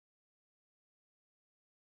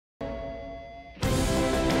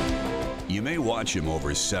You may watch him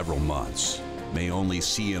over several months, may only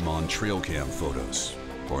see him on trail cam photos,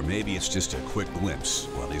 or maybe it's just a quick glimpse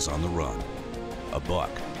while he's on the run. A buck.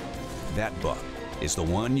 That buck is the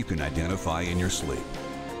one you can identify in your sleep.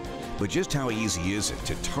 But just how easy is it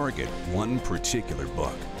to target one particular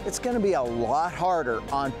buck? It's going to be a lot harder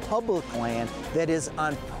on public land that is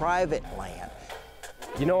on private land.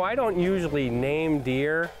 You know, I don't usually name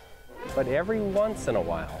deer, but every once in a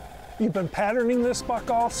while. You've been patterning this buck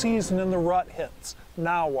all season and the rut hits.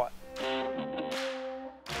 Now what?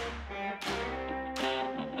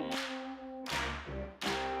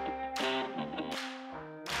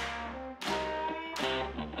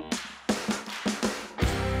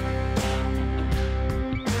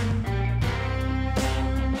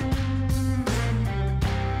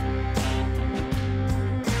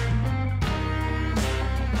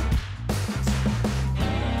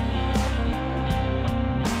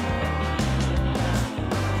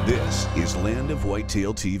 This is Land of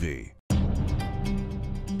Whitetail TV.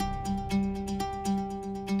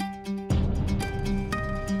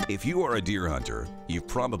 If you are a deer hunter, you've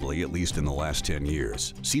probably, at least in the last 10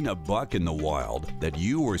 years, seen a buck in the wild that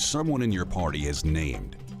you or someone in your party has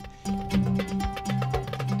named.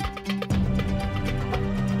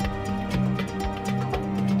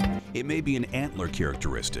 It may be an antler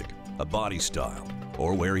characteristic, a body style,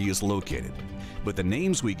 or where he is located, but the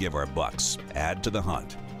names we give our bucks add to the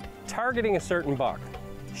hunt. Targeting a certain buck,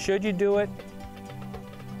 should you do it?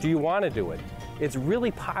 Do you want to do it? It's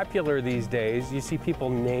really popular these days. You see people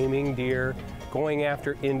naming deer, going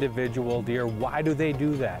after individual deer. Why do they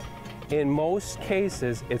do that? In most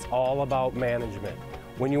cases, it's all about management.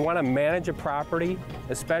 When you want to manage a property,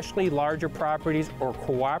 especially larger properties or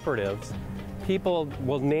cooperatives, people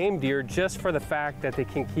will name deer just for the fact that they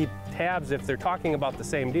can keep tabs if they're talking about the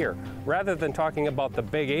same deer. Rather than talking about the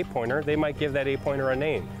big 8-pointer, they might give that 8-pointer a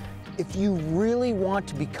name. If you really want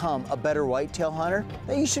to become a better whitetail hunter,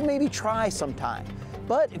 then you should maybe try sometime.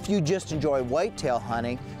 But if you just enjoy whitetail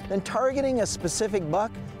hunting, then targeting a specific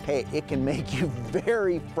buck, hey, it can make you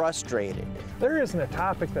very frustrated. There isn't a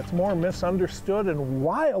topic that's more misunderstood and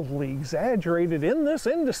wildly exaggerated in this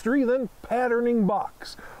industry than patterning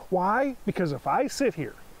bucks. Why? Because if I sit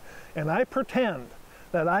here and I pretend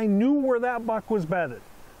that I knew where that buck was bedded,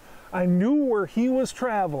 I knew where he was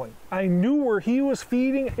traveling, I knew where he was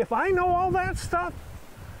feeding, if I know all that stuff,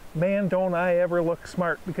 man, don't I ever look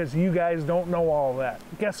smart, because you guys don't know all that.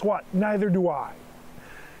 Guess what? Neither do I.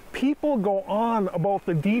 People go on about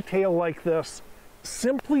the detail like this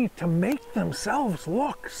simply to make themselves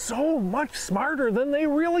look so much smarter than they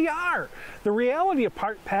really are. The reality of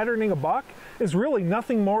patterning a buck is really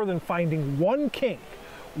nothing more than finding one kink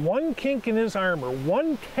in his armor,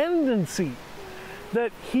 one tendency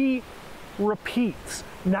that he repeats.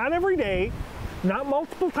 Not every day, not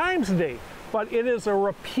multiple times a day, but it is a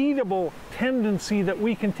repeatable tendency that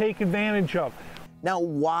we can take advantage of. Now,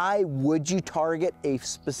 why would you target a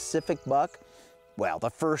specific buck? Well, the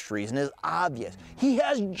first reason is obvious. He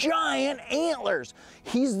has giant antlers.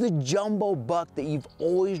 He's the jumbo buck that you've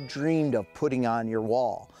always dreamed of putting on your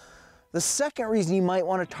wall. The second reason you might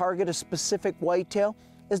want to target a specific whitetail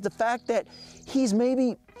is the fact that he's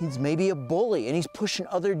maybe a bully and he's pushing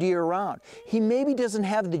other deer around. He maybe doesn't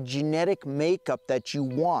have the genetic makeup that you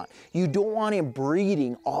want. You don't want him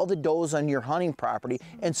breeding all the does on your hunting property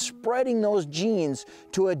and spreading those genes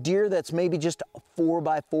to a deer that's maybe just a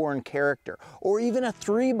 4x4 in character, or even a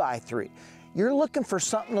 3x3. You're looking for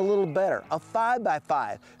something a little better, a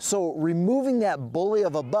 5x5. So removing that bully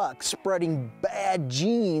of a buck, spreading bad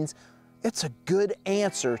genes, it's a good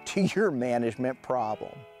answer to your management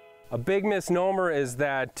problem. A big misnomer is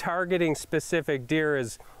that targeting specific deer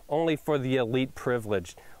is only for the elite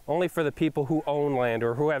privileged, only for the people who own land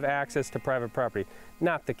or who have access to private property.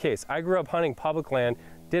 Not the case. I grew up hunting public land,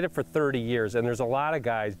 did it for 30 years, and there's a lot of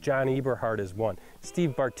guys. John Eberhard is one.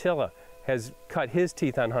 Steve Bartilla has cut his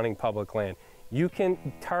teeth on hunting public land. You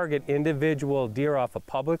can target individual deer off of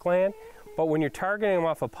public land, but when you're targeting them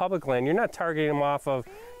off of public land, you're not targeting them off of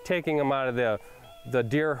taking them out of the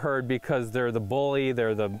deer herd because they're the bully,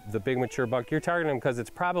 they're the big mature buck. You're targeting them because it's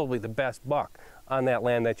probably the best buck on that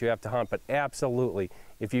land that you have to hunt. But absolutely,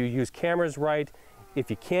 if you use cameras right, if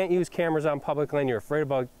you can't use cameras on public land, you're afraid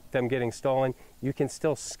about them getting stolen, you can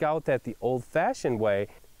still scout that the old-fashioned way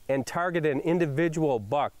and target an individual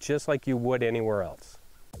buck just like you would anywhere else.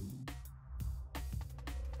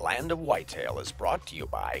 Land of Whitetail is brought to you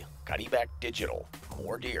by Cuddeback Digital,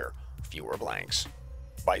 more deer, fewer blanks.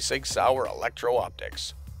 By Sauer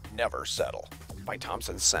Electro-Optics, never settle. By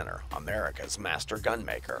Thompson Center, America's master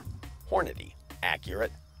gunmaker. Hornady,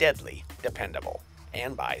 accurate, deadly, dependable.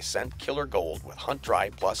 and by Scent Killer Gold with Hunt Dry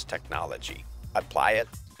Plus technology. Apply it,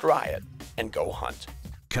 dry it, and go hunt.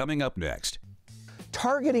 Coming up next.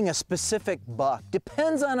 Targeting a specific buck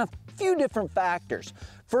depends on a few different factors.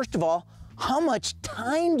 First of all, how much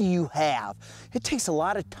time do you have? It takes a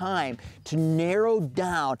lot of time to narrow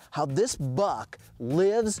down how this buck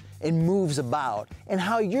lives and moves about and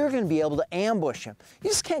how you're going to be able to ambush him. You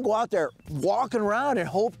just can't go out there walking around and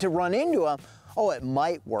hope to run into him. Oh, it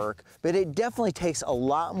might work, but it definitely takes a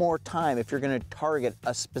lot more time if you're going to target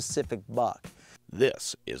a specific buck.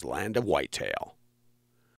 This is Land of Whitetail.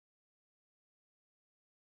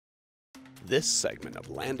 This segment of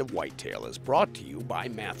Land of Whitetail is brought to you by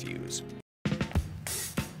Matthews.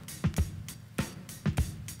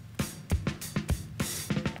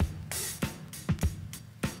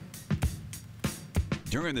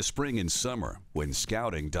 During the spring and summer, when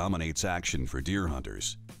scouting dominates action for deer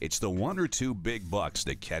hunters, it's the one or two big bucks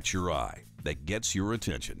that catch your eye, that gets your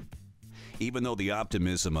attention. Even though the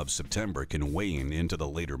optimism of September can wane into the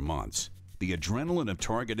later months, the adrenaline of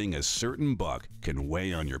targeting a certain buck can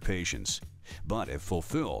weigh on your patience, but if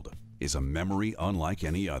fulfilled, is a memory unlike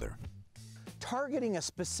any other. Targeting a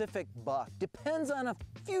specific buck depends on a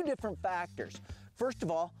few different factors. First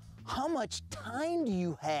of all, how much time do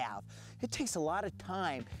you have? It takes a lot of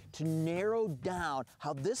time to narrow down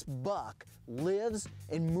how this buck lives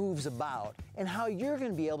and moves about and how you're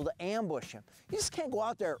going to be able to ambush him. You just can't go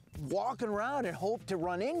out there walking around and hope to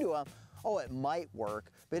run into him. Oh, it might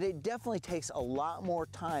work, but it definitely takes a lot more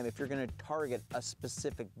time if you're going to target a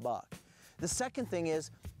specific buck. The second thing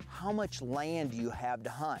is, how much land do you have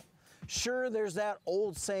to hunt? Sure, there's that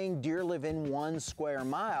old saying, deer live in 1 square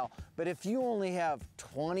mile, but if you only have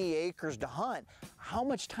 20 acres to hunt, how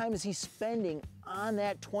much time is he spending on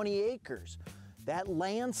that 20 acres? That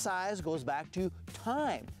land size goes back to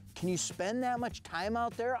time. Can you spend that much time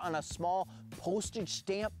out there on a small postage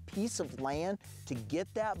stamp piece of land to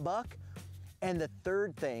get that buck? And the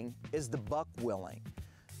third thing is the buck willing.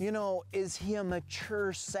 You know, is he a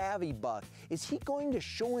mature, savvy buck? Is he going to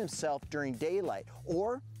show himself during daylight?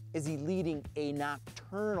 Or is he leading a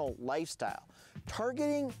nocturnal lifestyle?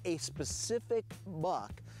 Targeting a specific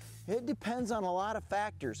buck, it depends on a lot of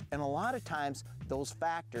factors, and a lot of times those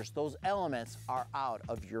factors, those elements are out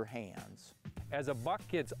of your hands. As a buck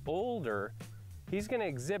gets older, he's going to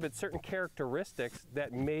exhibit certain characteristics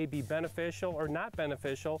that may be beneficial or not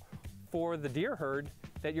beneficial for the deer herd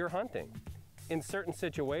that you're hunting. In certain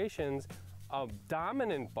situations, a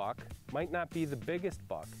dominant buck might not be the biggest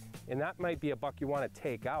buck, and that might be a buck you want to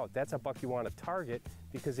take out. That's a buck you want to target,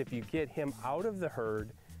 because if you get him out of the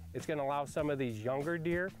herd, it's going to allow some of these younger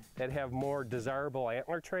deer that have more desirable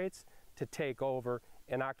antler traits to take over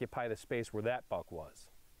and occupy the space where that buck was.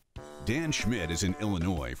 Dan Schmidt is in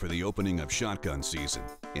Illinois for the opening of shotgun season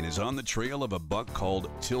and is on the trail of a buck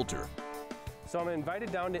called Tilter. So I'm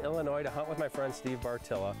invited down to Illinois to hunt with my friend Steve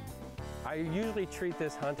Bartilla. I usually treat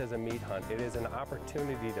this hunt as a meat hunt. It is an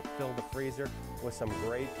opportunity to fill the freezer with some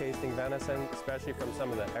great tasting venison, especially from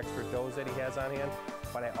some of the extra does that he has on hand,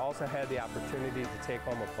 but I also had the opportunity to take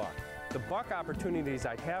home a buck. The buck opportunities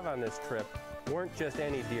I have on this trip weren't just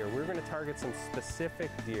any deer. We're going to target some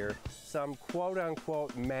specific deer, some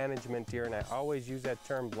quote-unquote management deer, and I always use that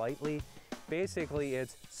term lightly. Basically,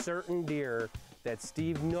 it's certain deer that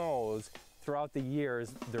Steve knows throughout the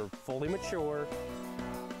years they're fully mature,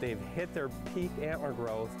 they've hit their peak antler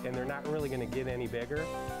growth, and they're not really going to get any bigger.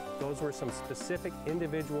 Those were some specific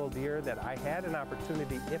individual deer that I had an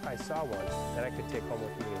opportunity, if I saw one, that I could take home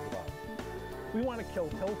with me as well. We want to kill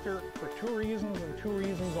Tilter for 2 reasons and 2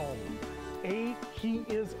 reasons only. A, he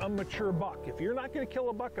is a mature buck. If you're not going to kill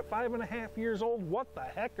a buck at 5.5 years old, what the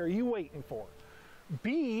heck are you waiting for?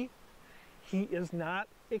 B, he is not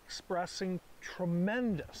expressing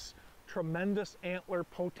tremendous antler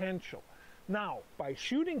potential. Now, by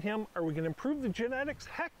shooting him, are we going to improve the genetics?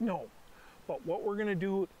 Heck no. But what we're going to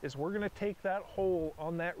do is we're going to take that hole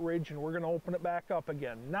on that ridge and we're going to open it back up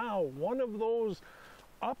again. Now, one of those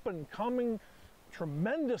up-and-coming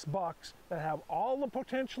tremendous bucks that have all the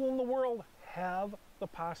potential in the world have the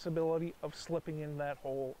possibility of slipping in that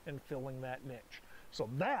hole and filling that niche. So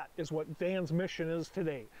that is what Dan's mission is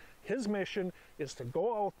today. His mission is to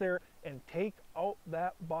go out there and take out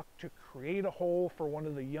that buck to create a hole for one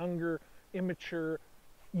of the younger, immature,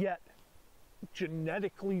 yet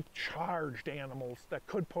genetically charged animals that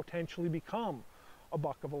could potentially become a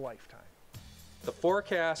buck of a lifetime. The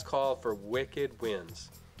forecast called for wicked winds,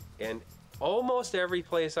 and almost every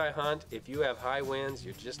place I hunt, if you have high winds,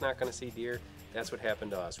 you're just not going to see deer. That's what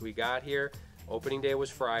happened to us. We got here, opening day was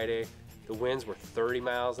Friday, the winds were 30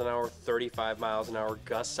 miles an hour, 35 miles an hour,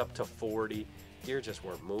 gusts up to 40. deer just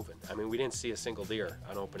weren't moving. I mean, we didn't see a single deer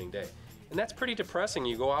on opening day. And that's pretty depressing.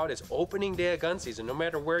 You go out, it's opening day of gun season. No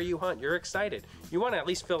matter where you hunt, you're excited. You want to at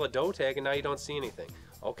least fill a doe tag, and now you don't see anything.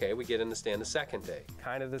 Okay, we get in the stand the second day.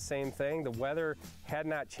 Kind of the same thing. The weather had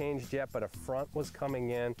not changed yet, but a front was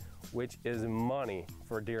coming in, which is money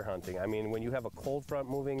for deer hunting. I mean, when you have a cold front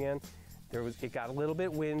moving in, it got a little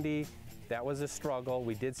bit windy. That was a struggle.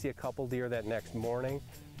 We did see a couple deer that next morning,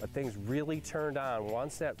 but things really turned on.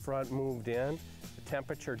 Once that front moved in, the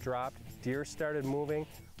temperature dropped, deer started moving.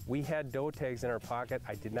 We had doe tags in our pocket.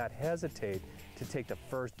 I did not hesitate to take the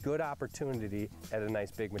first good opportunity at a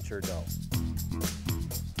nice big mature doe.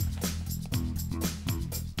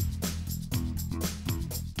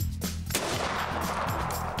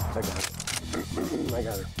 I got her. I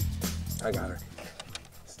got her. I got her.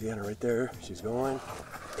 Stand her right there. She's going,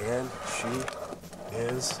 and she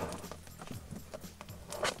is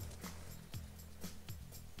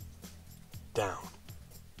down.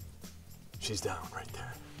 She's down right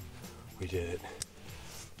there. We did it.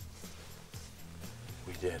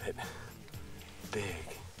 We did it. Big.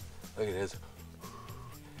 Look at this.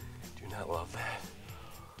 Do you not love that?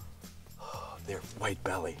 Oh, there, white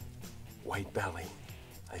belly. White belly.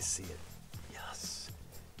 I see it. Yes.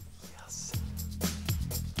 Yes.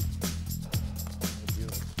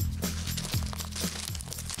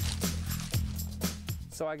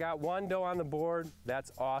 So I got one doe on the board.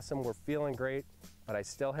 That's awesome. We're feeling great. But I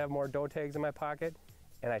still have more doe tags in my pocket,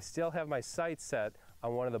 and I still have my sights set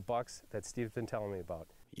on one of the bucks that Steve's been telling me about.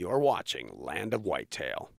 You're watching Land of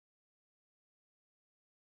Whitetail.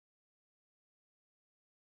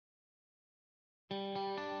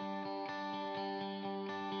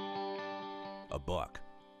 A buck.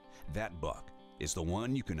 That buck is the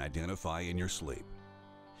one you can identify in your sleep.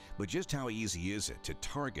 But just how easy is it to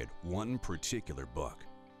target one particular buck?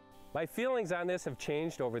 My feelings on this have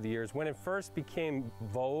changed over the years. When it first became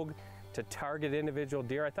vogue to target individual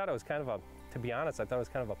deer, I thought it was kind of to be honest, I thought it was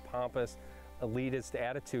kind of a pompous, elitist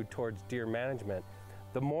attitude towards deer management.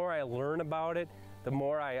 The more I learn about it, the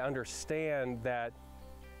more I understand that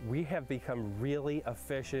we have become really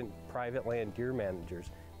efficient private land deer managers,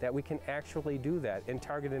 that we can actually do that and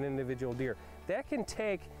target an individual deer. That can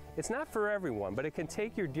take, it's not for everyone, but it can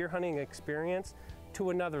take your deer hunting experience to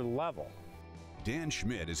another level. Dan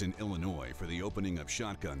Schmidt is in Illinois for the opening of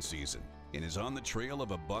shotgun season and is on the trail of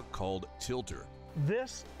a buck called Tilter.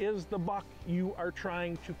 This is the buck you are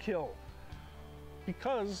trying to kill.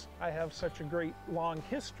 Because I have such a great long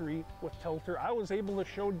history with Tilter, I was able to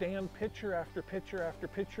show Dan picture after picture after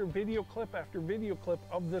picture, video clip after video clip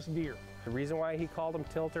of this deer. The reason why he called him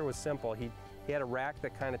Tilter was simple. He had a rack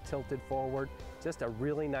that kind of tilted forward, just a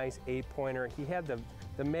really nice 8-pointer. He had the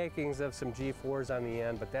makings of some G4s on the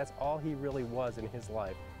end, but that's all he really was in his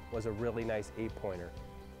life, was a really nice 8-pointer.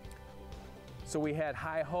 So we had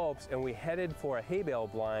high hopes, and we headed for a hay bale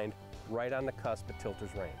blind right on the cusp of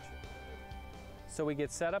Tilter's range. So we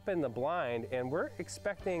get set up in the blind, and we're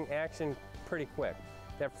expecting action pretty quick.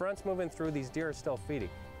 That front's moving through, these deer are still feeding.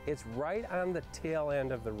 It's right on the tail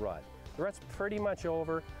end of the rut. The rut's pretty much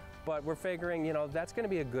over, but we're figuring, you know, that's gonna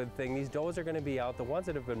be a good thing. These does are gonna be out. The ones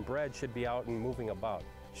that have been bred should be out and moving about.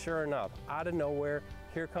 Sure enough, out of nowhere,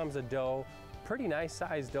 here comes a doe, pretty nice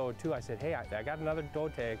sized doe too. I said, hey, I got another doe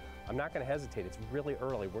tag. I'm not gonna hesitate, it's really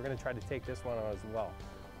early. We're gonna try to take this one on as well.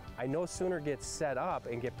 I no sooner get set up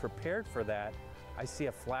and get prepared for that, I see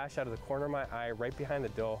a flash out of the corner of my eye right behind the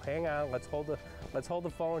doe. Hang on, let's hold the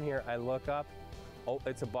phone here. I look up, oh,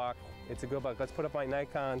 it's a buck, it's a good buck. Let's put up my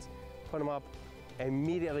Nikons, put them up. I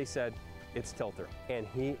immediately said, it's Tilter. And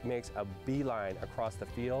he makes a beeline across the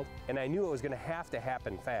field. And I knew it was gonna have to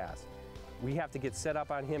happen fast. We have to get set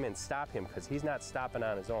up on him and stop him because he's not stopping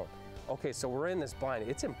on his own. Okay, so we're in this blind.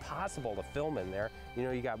 It's impossible to film in there. You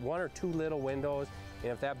know, you got 1 or 2 little windows,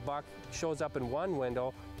 and if that buck shows up in one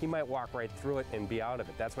window, he might walk right through it and be out of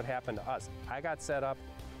it. That's what happened to us. I got set up.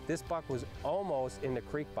 This buck was almost in the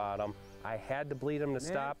creek bottom. I had to bleed him to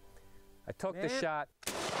stop. I took the shot.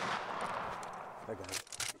 I got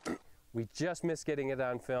it. We just missed getting it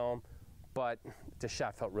on film, but the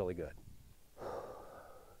shot felt really good.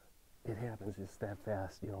 It happens just that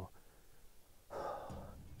fast, you know.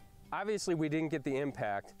 Obviously, we didn't get the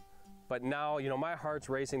impact, but now, you know, my heart's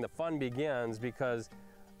racing. The fun begins because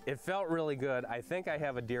it felt really good. I think I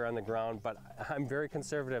have a deer on the ground, but I'm very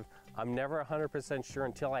conservative. I'm never 100% sure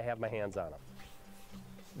until I have my hands on him.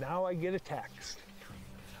 Now I get a text.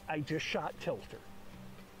 I just shot Tilter.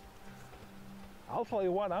 I'll tell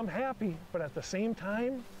you what, I'm happy, but at the same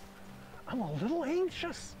time, I'm a little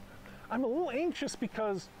anxious. I'm a little anxious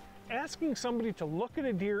because asking somebody to look at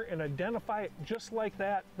a deer and identify it just like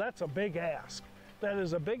that, that's a big ask. That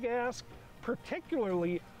is a big ask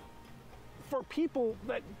particularly for people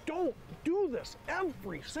that don't do this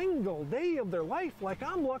every single day of their life like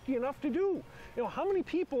I'm lucky enough to do. You know, how many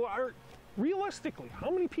people are, realistically,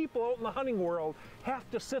 how many people out in the hunting world have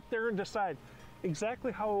to sit there and decide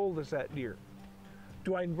exactly how old is that deer?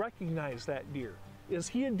 Do I recognize that deer? Is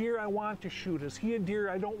he a deer I want to shoot? Is he a deer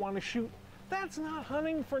I don't want to shoot? That's not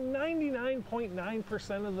hunting for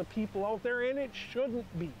 99.9% of the people out there, and it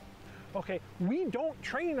shouldn't be. Okay, we don't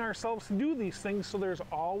train ourselves to do these things, so there's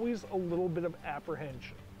always a little bit of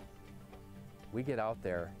apprehension. We get out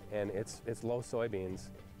there and it's low soybeans.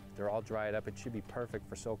 They're all dried up. It should be perfect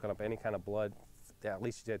for soaking up any kind of blood, at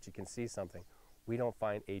least that you can see something. We don't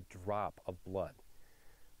find a drop of blood.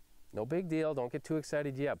 No big deal, don't get too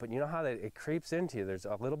excited yet, but you know how that it creeps into you. There's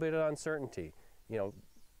a little bit of uncertainty. You know,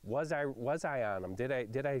 was I on him?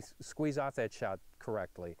 Did I squeeze off that shot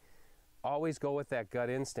correctly? Always go with that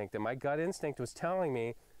gut instinct, and my gut instinct was telling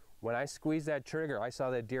me when I squeezed that trigger, I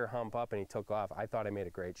saw that deer hump up and he took off. I thought I made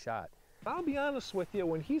a great shot. I'll be honest with you,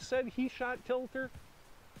 when he said he shot Tilter,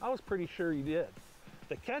 I was pretty sure he did.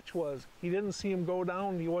 The catch was he didn't see him go down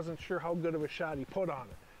and he wasn't sure how good of a shot he put on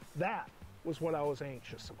it. That was what I was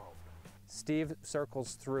anxious about. Steve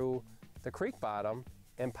circles through the creek bottom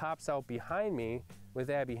and pops out behind me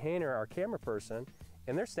with Abby Hayner, our camera person,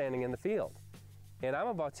 and they're standing in the field. And I'm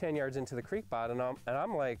about 10 yards into the creek bottom, and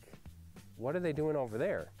I'm like, what are they doing over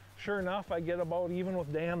there? Sure enough, I get about even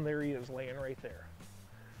with Dan. There he is laying right there.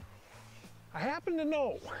 I happen to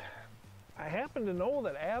know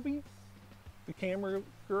that Abby, the camera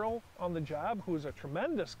girl on the job, who is a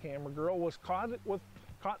tremendous camera girl, was caught in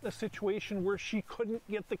a situation where she couldn't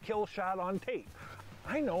get the kill shot on tape.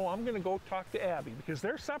 I know I'm going to go talk to Abby because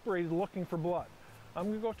they're separated looking for blood. I'm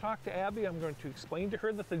going to go talk to Abby. I'm going to explain to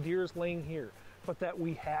her that the deer is laying here, but that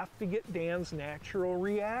we have to get Dan's natural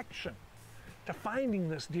reaction to finding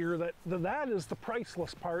this deer. That is the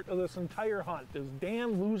priceless part of this entire hunt, is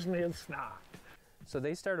Dan losing his snot. So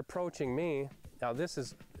they start approaching me. Now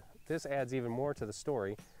this adds even more to the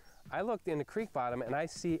story. I looked in the creek bottom and I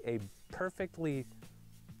see a perfectly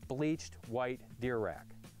bleached white deer rack.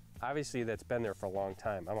 Obviously that's been there for a long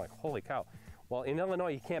time. I'm like, holy cow. Well, in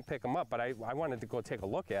Illinois you can't pick them up, but I wanted to go take a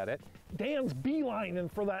look at it. Dan's beelining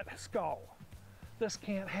for that skull. This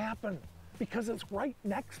can't happen because it's right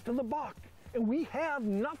next to the buck. And we have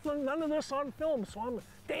none of this on film, so I'm,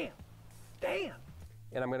 Dan.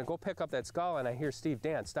 And I'm gonna go pick up that skull and I hear Steve,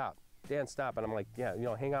 Dan, stop. Dan, stop. And I'm like, yeah, you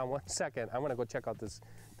know, hang on 1 second. I wanna go check out this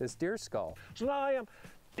deer skull. So now I am,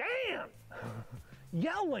 Dan,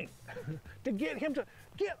 yelling to get him to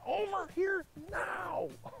get over here now.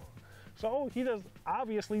 So he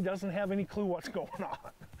obviously doesn't have any clue what's going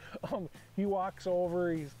on. He walks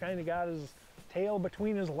over, he's kind of got his tail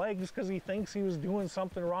between his legs because he thinks he was doing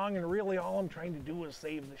something wrong, and really all I'm trying to do is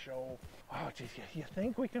save the show. Oh, geez, you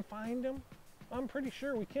think we can find him? I'm pretty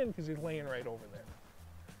sure we can because he's laying right over there.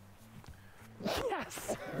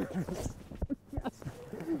 Yes!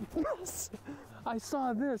 Yes! I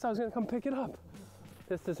saw this. I was gonna come pick it up.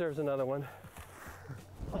 This deserves another one.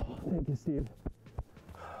 Oh, thank you, Steve.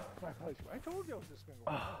 My pleasure. I told you I was just gonna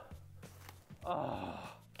go. Oh,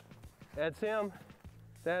 that's him.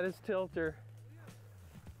 That is Tilter.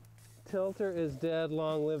 Tilter is dead.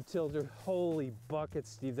 Long live Tilter. Holy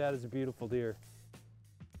buckets, Steve. That is a beautiful deer.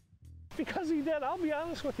 Because he did, I'll be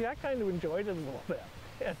honest with you, I kind of enjoyed it a little bit.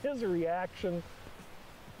 And his reaction,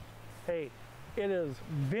 hey, it is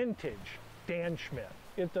vintage Dan Schmidt.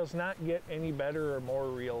 It does not get any better or more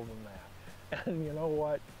real than that. And you know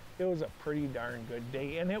what? It was a pretty darn good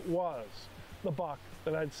day, and it was the buck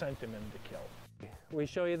that I'd sent him in to kill. We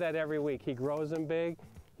show you that every week. He grows them big,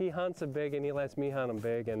 he hunts them big, and he lets me hunt them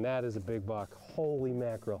big, and that is a big buck. Holy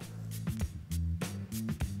mackerel.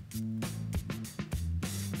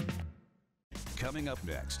 Coming up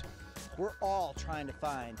next. We're all trying to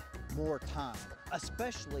find more time,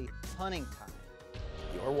 especially hunting time.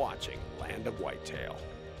 You're watching Land of Whitetail.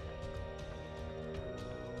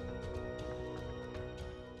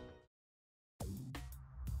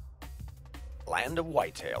 Land of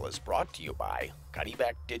Whitetail is brought to you by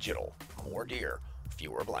Cuddeback Digital, more deer,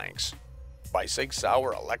 fewer blanks. By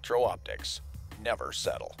Sauer Electro-Optics, never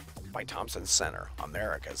settle. By Thompson Center,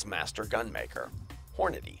 America's master gunmaker.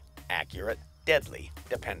 Hornady, accurate, deadly,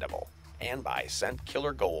 dependable. And by Scent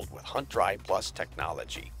Killer Gold with Hunt Dry Plus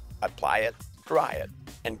technology. Apply it, dry it,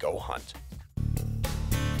 and go hunt.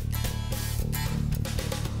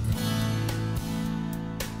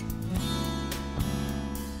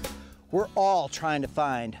 We're all trying to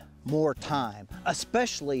find more time,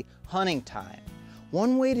 especially hunting time.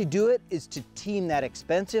 One way to do it is to team that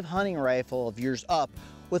expensive hunting rifle of yours up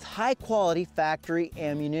with high quality factory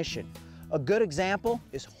ammunition. A good example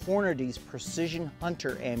is Hornady's Precision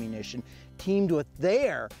Hunter ammunition teamed with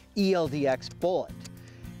their ELDX bullet.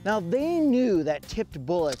 Now they knew that tipped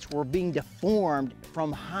bullets were being deformed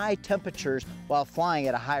from high temperatures while flying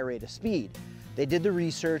at a high rate of speed. They did the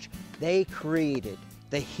research, they created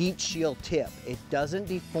the heat shield tip. It doesn't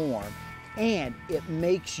deform and it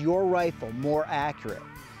makes your rifle more accurate.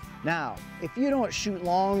 Now, if you don't shoot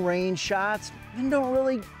long range shots, then don't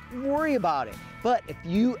really worry about it. But if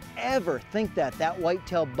you ever think that that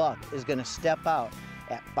whitetail buck is gonna step out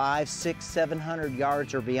at 500, 600, 700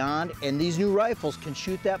 yards or beyond, and these new rifles can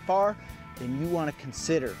shoot that far, then you wanna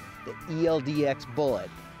consider the ELDX bullet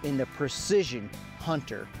in the Precision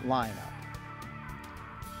Hunter lineup.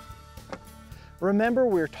 Remember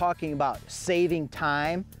we were talking about saving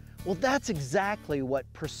time? Well, that's exactly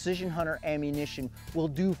what Precision Hunter ammunition will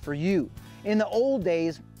do for you. In the old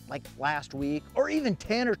days, like last week, or even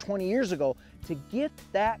 10 or 20 years ago, to get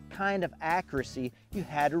that kind of accuracy, you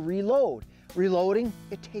had to reload. Reloading,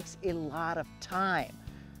 it takes a lot of time.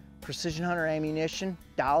 Precision Hunter ammunition,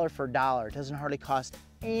 dollar for dollar. It doesn't hardly cost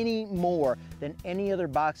any more than any other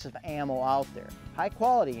box of ammo out there. High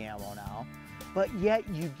quality ammo now, but yet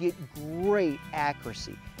you get great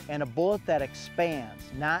accuracy and a bullet that expands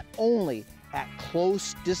not only at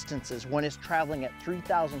close distances when it's traveling at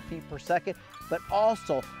 3,000 feet per second, but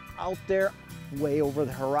also out there way over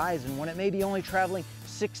the horizon when it may be only traveling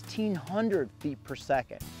 1,600 feet per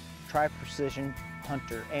second. Try Precision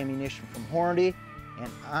Hunter ammunition from Hornady, and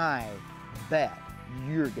I bet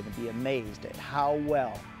you're going to be amazed at how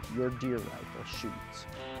well your deer rifle shoots.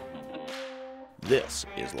 This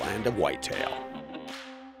is Land of Whitetail.